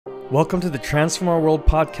Welcome to the Transform Our World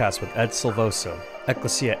podcast with Ed Silvoso.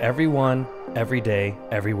 Ecclesia everyone, every day,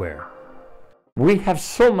 everywhere. We have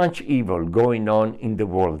so much evil going on in the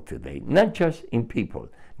world today, not just in people,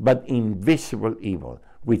 but invisible evil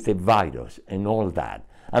with the virus and all that.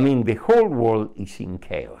 I mean, the whole world is in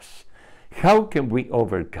chaos. How can we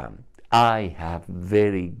overcome? I have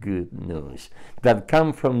very good news that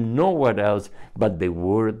come from nowhere else but the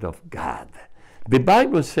Word of God. The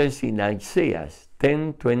Bible says in Isaiah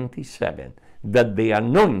 10:27 that the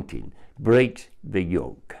anointing breaks the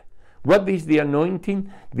yoke. What is the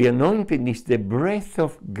anointing? The anointing is the breath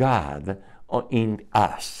of God in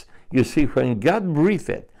us. You see, when God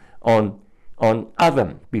breathed on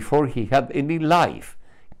Adam before he had any life,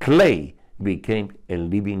 clay became a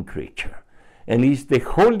living creature. And it's the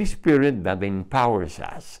Holy Spirit that empowers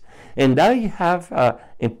us. And I have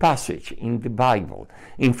a passage in the Bible,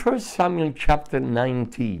 in 1 Samuel chapter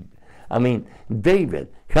 19. I mean, David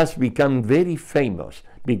has become very famous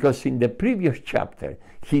because in the previous chapter,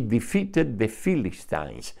 he defeated the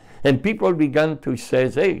Philistines. And people began to say,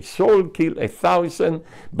 hey, Saul killed 1,000,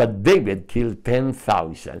 but David killed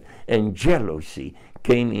 10,000. And jealousy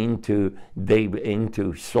came into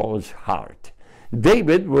Saul's heart.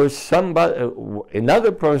 David was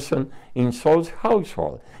another person in Saul's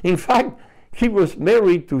household. In fact, he was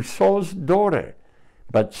married to Saul's daughter.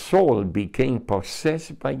 But Saul became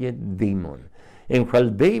possessed by a demon. And while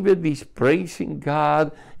David is praising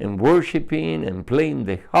God and worshiping and playing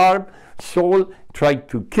the harp, Saul tried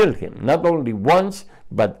to kill him, not only once,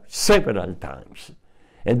 but several times.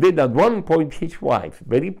 And then at one point his wife,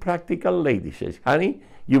 very practical lady, says, honey,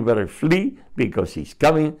 you better flee because he's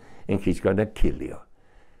coming and he's going to kill you.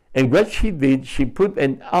 And what she did, she put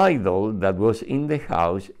an idol that was in the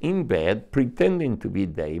house in bed, pretending to be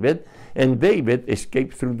David, and David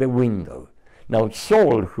escaped through the window. Now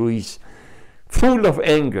Saul, who is full of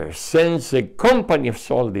anger, sends a company of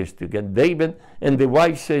soldiers to get David, and the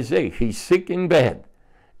wife says, hey, he's sick in bed.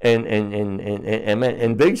 And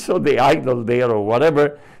they saw the idol there or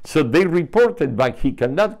whatever, so they reported back, he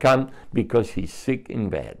cannot come because he's sick in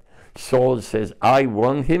bed. Saul says, I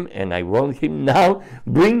want him, and I want him now.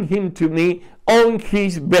 Bring him to me on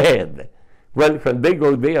his bed. Well, when they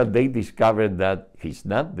go there, they discover that he's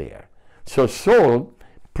not there. So Saul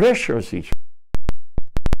pressures his.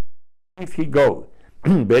 If he goes,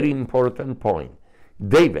 very important point,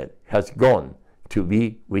 David has gone to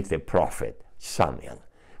be with the prophet Samuel.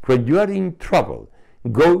 When you are in trouble,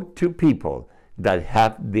 go to people that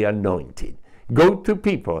have the anointing. Go to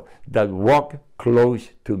people that walk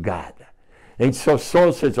close to God. And so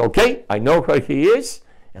Saul says, okay, I know where he is.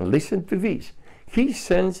 And listen to this. He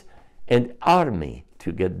sends an army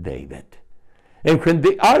to get David. And when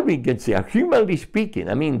the army gets there, humanly speaking,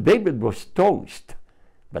 I mean, David was toast.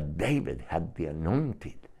 But David had the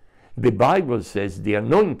anointing. The Bible says the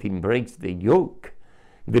anointing breaks the yoke.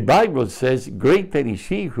 The Bible says greater is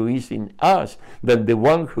he who is in us than the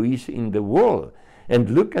one who is in the world.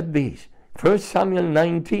 And look at this. 1 Samuel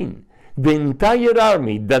 19, the entire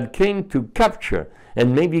army that came to capture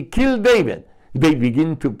and maybe kill David, they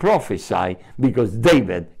begin to prophesy because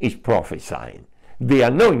David is prophesying. The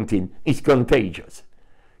anointing is contagious.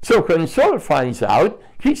 So when Saul finds out,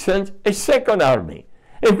 he sends a second army.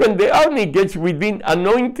 And when the army gets within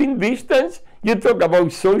anointing distance, you talk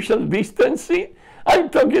about social distancing, I'm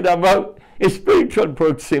talking about a spiritual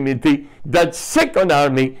proximity. That second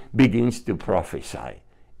army begins to prophesy.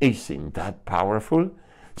 Isn't that powerful?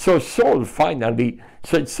 So Saul finally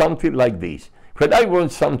said something like this. When I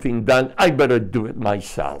want something done, I better do it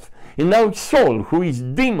myself. And now Saul, who is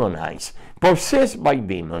demonized, possessed by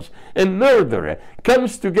demons, a murderer,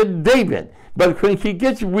 comes to get David. But when he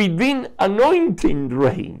gets within anointing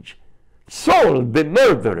range, Saul, the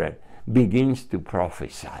murderer, begins to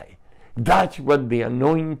prophesy. That's what the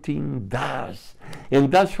anointing does.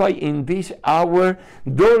 And that's why in this hour,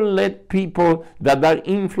 don't let people that are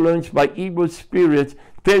influenced by evil spirits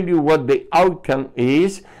tell you what the outcome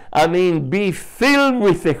is. I mean, be filled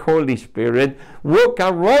with the Holy Spirit. Walk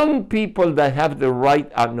around people that have the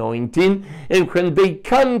right anointing. And when they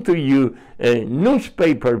come to you,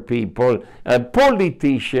 newspaper people,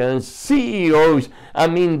 politicians, CEOs, I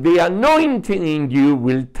mean, the anointing in you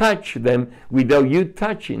will touch them without you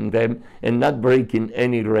touching them and not breaking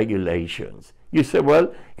any regulations. You say,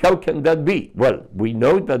 well, how can that be? Well, we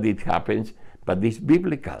know that it happens, but it's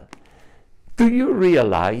biblical. Do you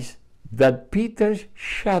realize that Peter's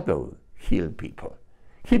shadow healed people?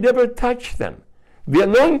 He never touched them. The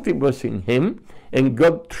anointing was in him, and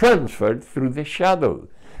God transferred through the shadow.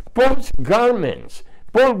 Paul's garments.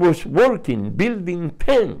 Paul was working, building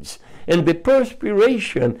tents, and the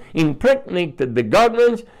perspiration impregnated the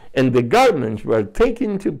garments, and the garments were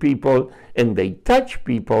taken to people, and they touched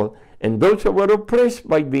people, and those that were oppressed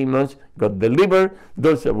by demons got delivered,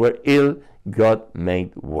 those that were ill got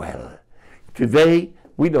made well. Today,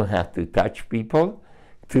 we don't have to touch people.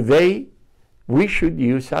 Today, we should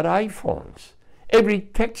use our iPhones. Every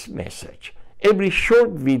text message, every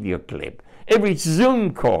short video clip, every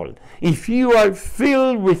Zoom call, if you are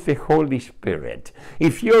filled with the Holy Spirit,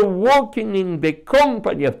 if you're walking in the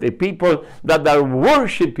company of the people that are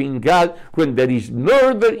worshiping God when there is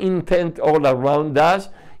murder intent all around us,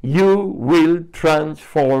 you will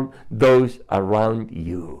transform those around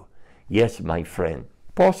you. Yes, my friend,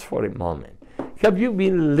 pause for a moment. Have you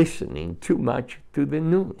been listening too much to the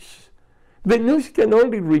news? The news can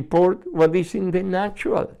only report what is in the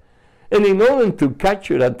natural. And in order to catch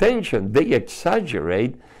your attention, they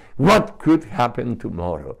exaggerate what could happen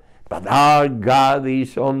tomorrow. But our God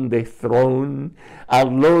is on the throne. Our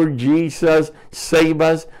Lord Jesus saved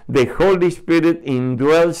us. The Holy Spirit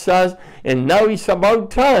indwells us. And now it's about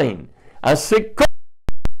time, as a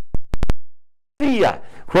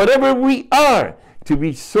wherever we are, to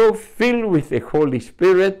be so filled with the Holy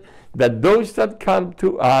Spirit that those that come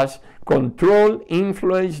to us, controlled,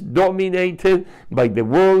 influenced, dominated by the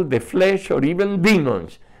world, the flesh, or even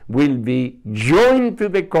demons, will be joined to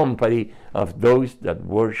the company of those that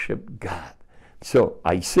worship God. So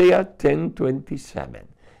Isaiah 10:27,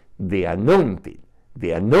 the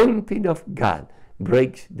anointing of God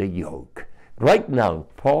breaks the yoke. Right now,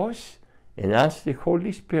 pause and ask the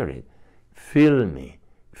Holy Spirit, fill me,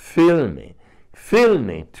 fill me, fill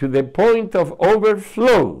me to the point of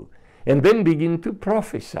overflow, and then begin to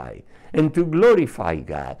prophesy and to glorify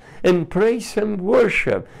God and praise and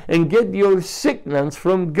worship and get your signals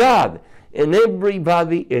from God, and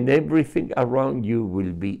everybody and everything around you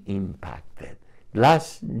will be impacted.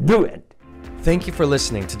 Let's do it. Thank you for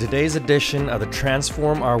listening to today's edition of the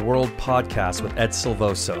Transform Our World podcast with Ed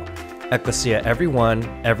Silvoso. Ecclesia everyone,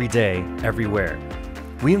 every day, everywhere.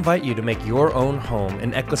 We invite you to make your own home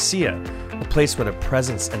an ecclesia, a place where the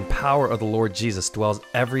presence and power of the Lord Jesus dwells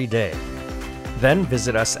every day. Then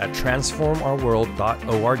visit us at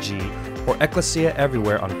transformourworld.org or Ecclesia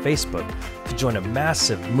Everywhere on Facebook to join a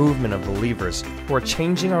massive movement of believers who are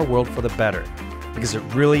changing our world for the better, because it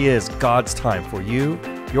really is God's time for you,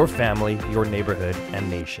 your family, your neighborhood, and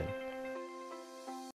nation.